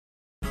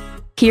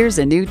Here's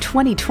a new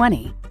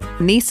 2020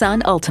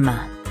 Nissan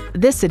Altima.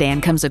 This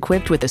sedan comes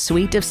equipped with a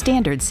suite of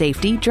standard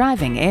safety,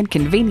 driving, and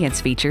convenience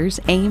features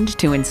aimed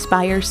to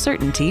inspire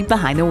certainty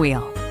behind the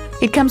wheel.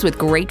 It comes with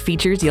great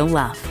features you'll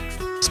love: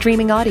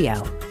 streaming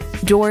audio,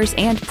 doors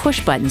and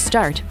push-button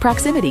start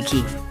proximity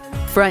key,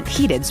 front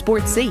heated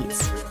sports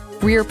seats,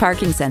 rear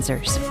parking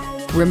sensors,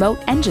 remote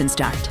engine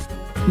start,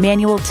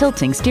 manual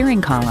tilting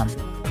steering column,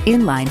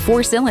 inline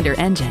 4-cylinder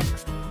engine,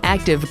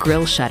 active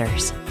grille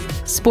shutters,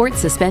 sport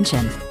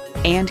suspension,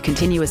 and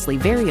continuously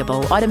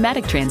variable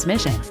automatic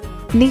transmission.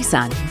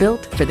 Nissan,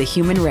 built for the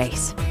human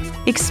race.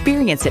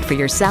 Experience it for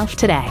yourself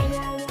today.